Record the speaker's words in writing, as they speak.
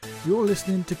You're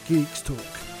listening to Geekz Talk.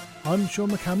 I'm Sean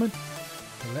McCammon,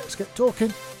 and let's get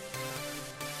talking.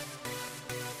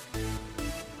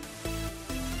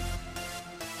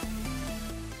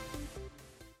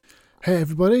 Hey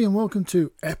everybody, and welcome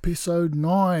to episode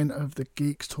 9 of the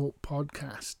Geekz Talk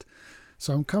podcast.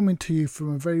 So I'm coming to you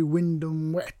from a very wind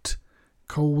and wet,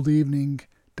 cold evening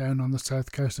down on the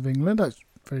south coast of England. It's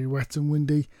very wet and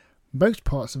windy most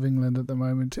parts of England at the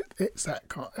moment. It's that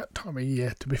time of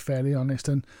year, to be fairly honest,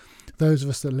 and those of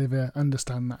us that live here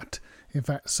understand that. In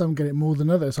fact, some get it more than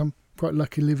others. I'm quite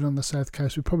lucky living on the south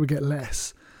coast. We probably get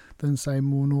less than, say,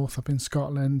 more north up in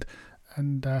Scotland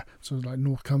and sort of like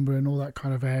North Cumbria and all that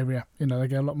kind of area. You know, they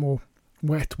get a lot more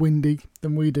wet, windy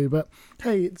than we do. But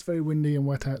hey, it's very windy and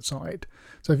wet outside.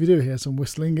 So if you do hear some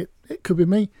whistling, it could be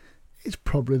me. It's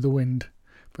probably the wind.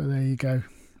 But there you go.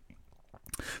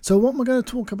 So what am I going to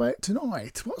talk about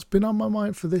tonight? What's been on my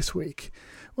mind for this week?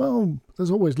 Well, there's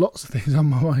always lots of things on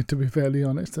my mind, to be fairly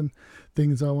honest, and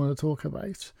things I want to talk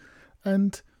about.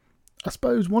 And I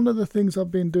suppose one of the things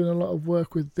I've been doing a lot of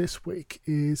work with this week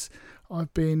is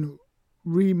I've been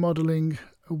remodeling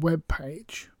a web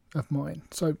page of mine.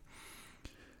 So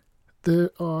there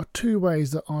are two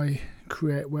ways that I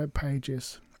create web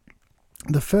pages.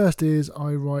 The first is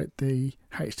I write the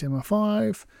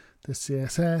HTML5, the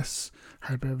CSS,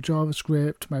 had a bit of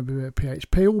JavaScript, maybe a bit of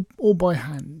PHP, all by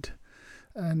hand.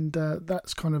 And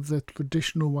that's kind of the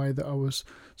traditional way that I was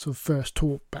sort of first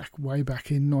taught way back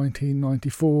in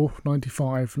 1994,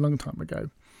 95, a long time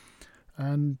ago.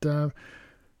 And it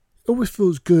always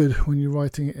feels good when you're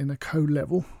writing it in a code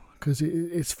level because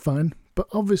it's fun, but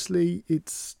obviously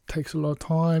it takes a lot of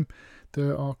time.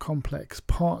 There are complex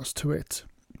parts to it.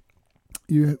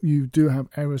 You do have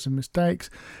errors and mistakes,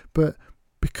 but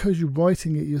because you're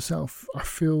writing it yourself, I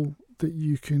feel that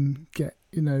you can get,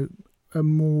 a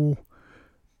more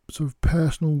sort of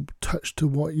personal touch to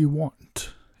what you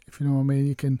want, if you know what I mean.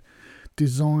 You can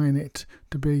design it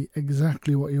to be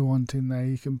exactly what you want in there.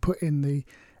 You can put in the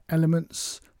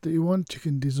elements that you want. You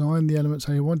can design the elements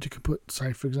how you want. You can put,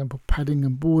 say, for example, padding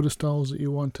and border styles that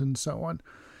you want and so on.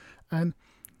 And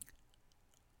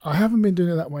I haven't been doing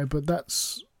it that way, but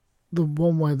that's the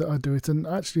one way that I do it. And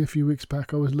actually a few weeks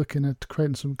back I was looking at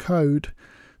creating some code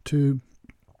to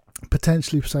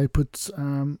potentially, say, put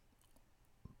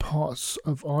parts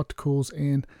of articles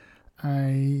in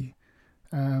a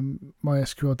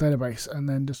MySQL database and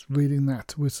then just reading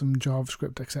that with some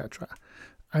JavaScript, etc.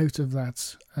 out of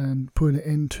that and putting it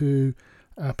into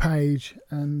a page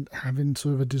and having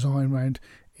sort of a design around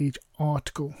each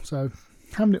article. So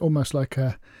having it almost like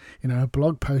a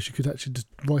blog post. You could actually just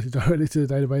write it directly to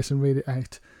the database and read it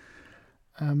out.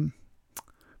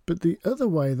 But the other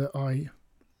way that I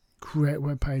create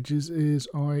web pages is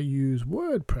I use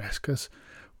WordPress, because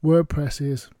WordPress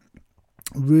is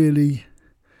really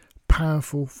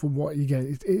powerful for what you get.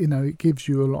 It gives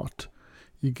you a lot.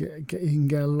 You can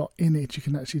get a lot in it. You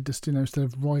can actually just instead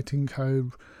of writing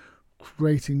code,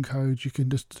 creating code, you can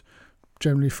just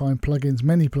generally find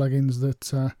many plugins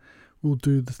that will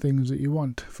do the things that you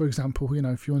want. For example,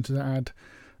 if you wanted to add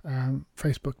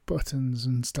Facebook buttons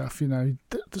and stuff,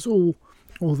 there's all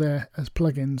there as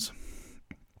plugins.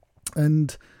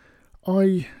 And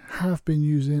I have been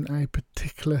using a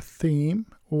particular theme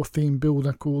or theme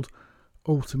builder called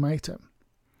Ultimatum.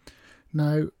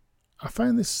 Now, I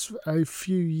found this a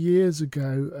few years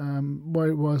ago, where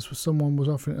it was someone was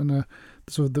offering it on a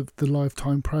sort of the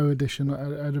Lifetime Pro edition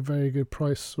at a very good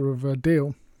price, sort of a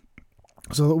deal.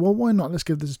 So I thought, well, why not? Let's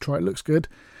give this a try. It looks good.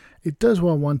 It does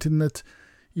what I want in that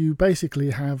you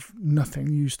basically have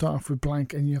nothing. You start off with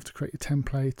blank and you have to create your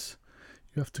templates.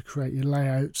 You have to create your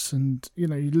layouts, and you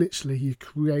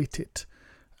create it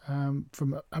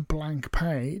from a blank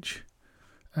page,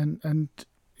 and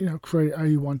create it how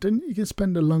you want. And you can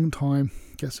spend a long time,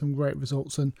 get some great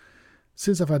results. And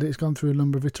since I've had it, it's gone through a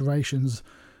number of iterations.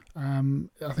 I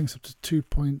think it's up to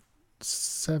 2.7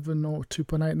 or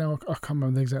 2.8 now. I can't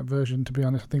remember the exact version, to be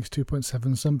honest. I think it's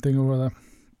 2.7 something or other.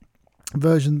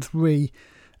 Version 3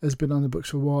 has been on the books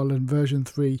for a while, and version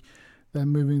 3 they're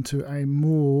moving to a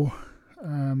more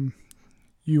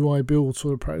UI build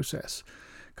sort of process,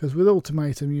 because with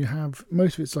Ultimatum you have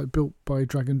most of it's like built by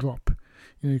drag and drop.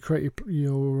 You create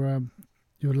your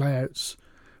layouts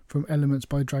from elements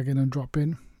by dragging and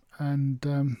dropping,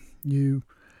 and you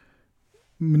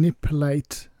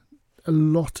manipulate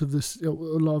most of the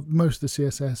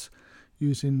CSS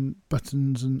using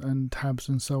buttons and tabs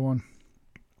and so on.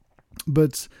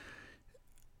 But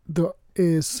there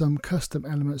is some custom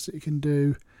elements that you can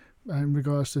do in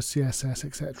regards to CSS,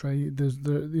 etc. There's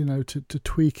to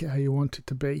tweak it how you want it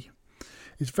to be.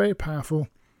 It's very powerful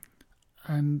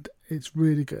and it's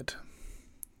really good.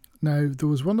 Now, there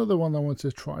was one other one I wanted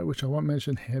to try, which I won't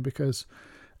mention here because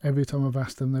every time I've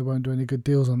asked them, they won't do any good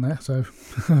deals on there, so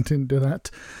I didn't do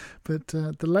that. But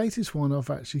the latest one I've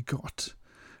actually got,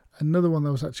 another one that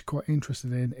I was actually quite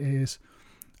interested in, is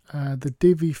the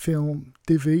Divi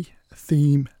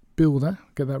Theme Builder,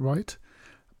 get that right,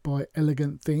 by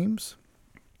Elegant Themes.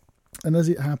 And as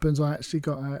it happens, I actually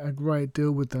got a great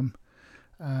deal with them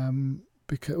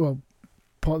because, well,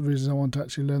 part of the reason I want to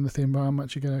actually learn the theme, but I'm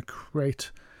actually going to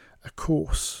create a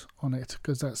course on it,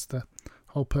 because that's the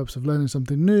whole purpose of learning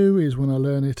something new, is when I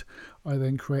learn it, I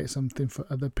then create something for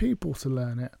other people to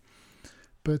learn it.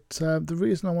 But the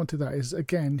reason I wanted that is,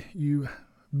 again, you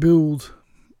build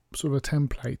sort of a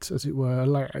template, as it were, a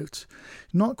layout.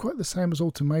 Not quite the same as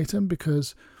Automaton,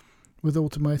 because with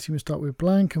Automaton you start with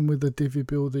blank, and with the Divi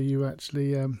Builder you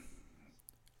actually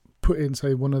put in,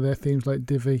 say, one of their themes like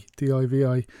Divi,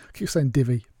 D-I-V-I. I keep saying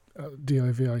Divi,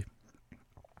 D-I-V-I.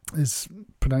 It's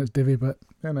pronounced Divi, but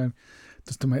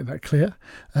just to make that clear.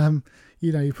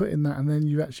 You put in that, and then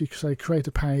you actually say create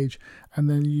a page, and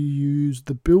then you use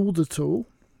the Builder tool,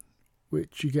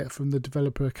 which you get from the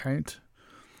developer account,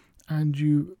 and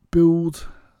you build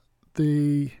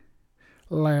the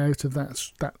layout of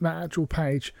that actual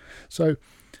page. So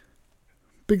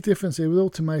big difference here with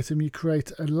Automaton, you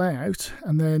create a layout,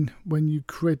 and then when you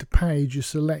create a page you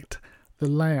select the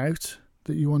layout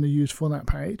that you want to use for that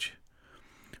page.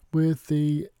 With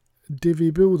the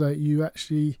Divi Builder you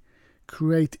actually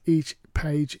create each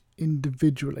page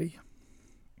individually.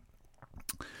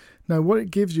 Now what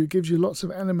it gives you lots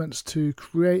of elements to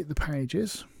create the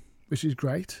pages, which is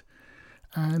great,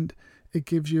 and it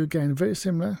gives you, again, very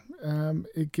similar,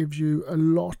 it gives you a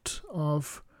lot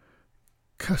of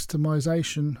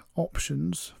customization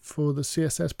options for the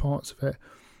CSS parts of it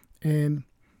in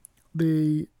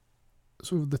the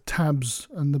sort of the tabs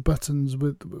and the buttons,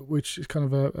 which is kind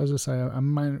of a, as I say, a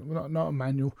not a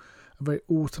manual, a very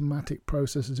automatic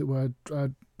process, as it were,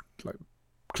 like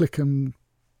click and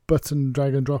button,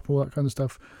 drag and drop, all that kind of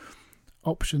stuff,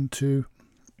 option to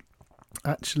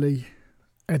actually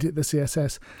edit the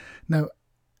CSS. Now,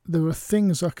 there are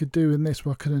things I could do in this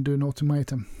where I couldn't do in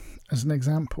Automaton. As an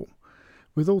example,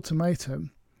 with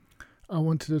Automaton, I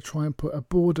wanted to try and put a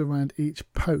border around each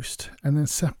post and then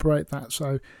separate that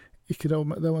so it could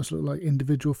almost look like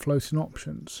individual floating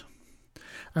options.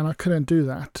 And I couldn't do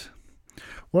that.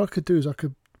 What I could do is I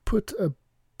could put a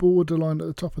border line at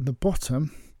the top and the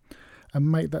bottom and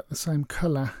make that the same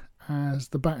colour as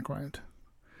the background.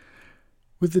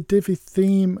 With the Divi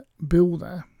Theme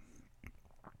Builder,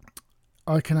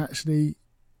 I can actually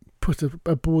put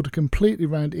a border completely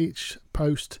around each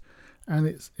post, and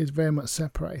it's very much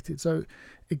separated. So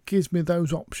it gives me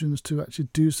those options to actually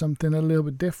do something a little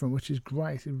bit different, which is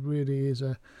great. It really is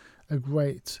a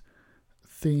great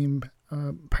theme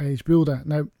page builder.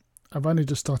 Now, I've only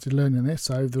just started learning this,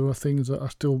 so there are things that I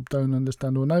still don't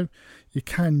understand or know. You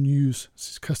can use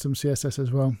custom CSS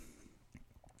as well.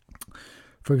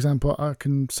 For example, I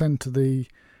can send to the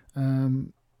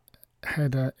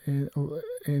header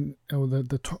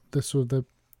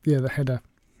the header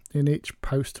in each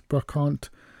post, but I can't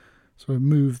sort of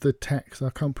move the text.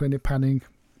 I can't put any padding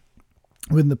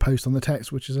within the post on the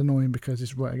text, which is annoying because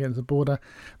it's right against the border.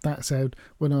 That said,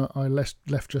 when I left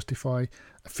justify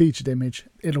a featured image,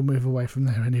 it'll move away from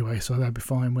there anyway, so that'll be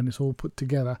fine when it's all put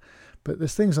together. But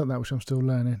there's things like that which I'm still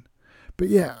learning. But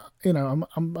yeah,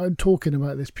 I'm talking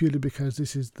about this purely because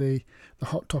this is the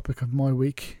hot topic of my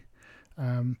week.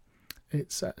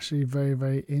 It's actually very,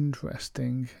 very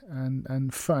interesting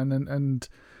and fun. And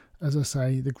as I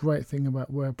say, the great thing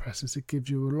about WordPress is it gives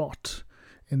you a lot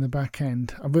in the back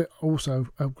end. I've also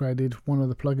upgraded one of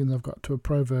the plugins I've got to a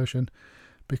pro version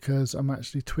because I'm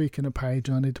actually tweaking a page.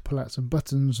 I need to pull out some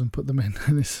buttons and put them in.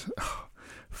 And it's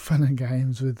fun and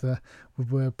games with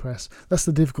WordPress. That's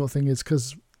the difficult thing, is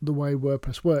because the way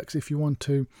WordPress works, if you want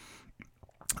to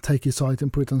take your site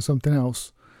and put it on something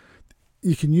else,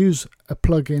 you can use a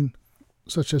plugin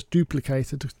such as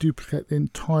Duplicator to duplicate the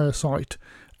entire site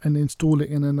and install it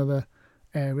in another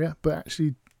area, but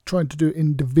actually trying to do it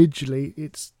individually,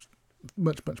 it's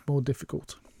much more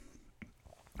difficult,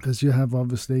 because you have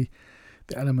obviously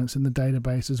the elements in the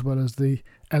database as well as the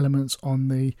elements on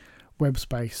the web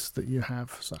space that you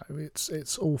have. So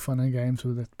it's all fun and games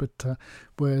with it. But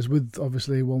whereas with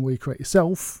obviously one where you create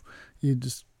yourself, you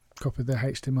just copy the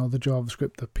HTML, the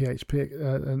JavaScript, the PHP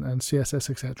and CSS,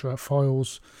 etc.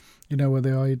 files, you know where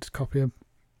they are, you just copy them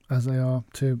as they are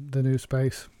to the new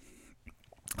space.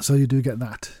 So you do get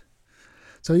that.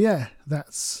 So yeah,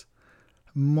 that's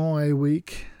my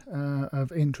week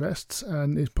of interests,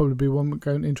 and it's probably one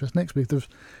going to interest next week. There's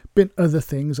been other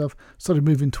things. I've started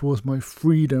moving towards my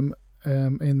freedom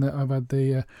in that I've had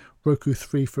the Roku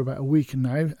 3 for about a week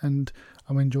now, and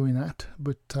I'm enjoying that,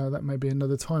 but that may be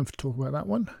another time to talk about that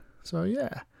one. So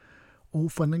yeah, all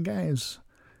fun and games,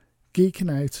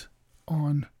 geeking out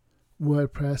on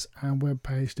WordPress and web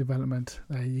page development.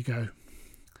 There you go.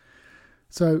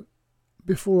 So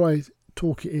before I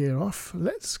talk your ear off,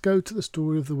 let's go to the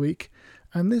story of the week.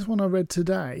 And this one I read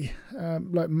today,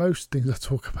 like most things I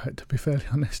talk about, to be fairly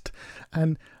honest.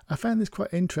 And I found this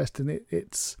quite interesting.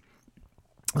 It's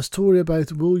a story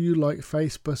about, will you like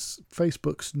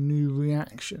Facebook's new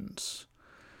reactions?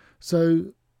 So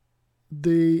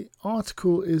the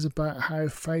article is about how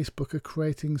Facebook are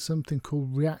creating something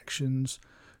called reactions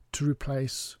to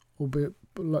replace, albeit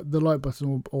the like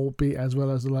button, albeit as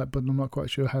well as the like button. I'm not quite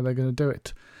sure how they're going to do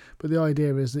it. But the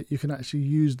idea is that you can actually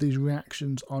use these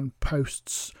reactions on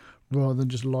posts rather than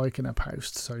just liking a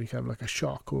post. So you can have like a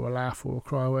shock or a laugh or a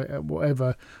cry,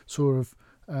 whatever sort of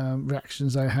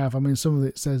reactions they have. I mean, some of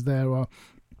it says there are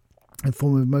in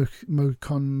form of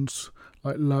emoticons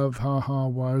like love, ha,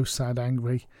 wow, sad,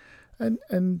 angry.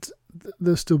 And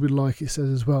there'll still be like it says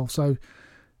as well. So,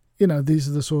 you know, these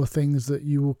are the sort of things that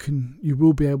you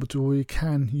will be able to, or you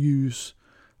can use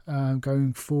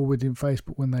going forward in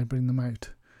Facebook when they bring them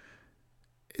out.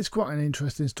 It's quite an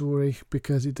interesting story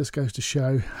because it just goes to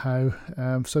show how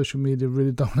social media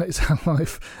really dominates our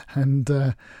life, and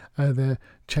they're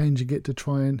changing it to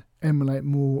try and emulate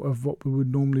more of what we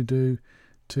would normally do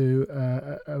to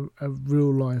a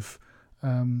real life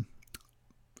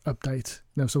update.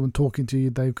 You know, someone talking to you,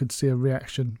 they could see a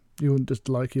reaction. You wouldn't just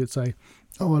like, you'd say,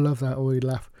 "Oh, I love that," or you'd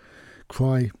laugh,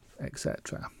 cry,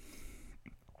 etc.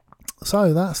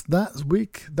 So that's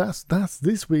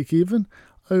this week even.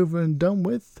 Over and done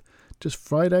with. Just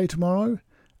Friday tomorrow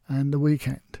and the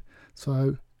weekend.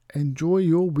 So enjoy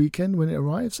your weekend when it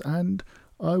arrives, and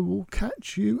I will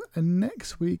catch you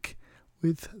next week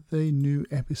with the new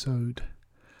episode.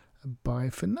 Bye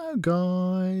for now,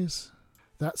 guys.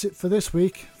 That's it for this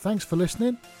week. Thanks for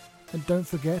listening, and don't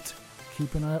forget,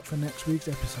 keep an eye out for next week's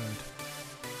episode.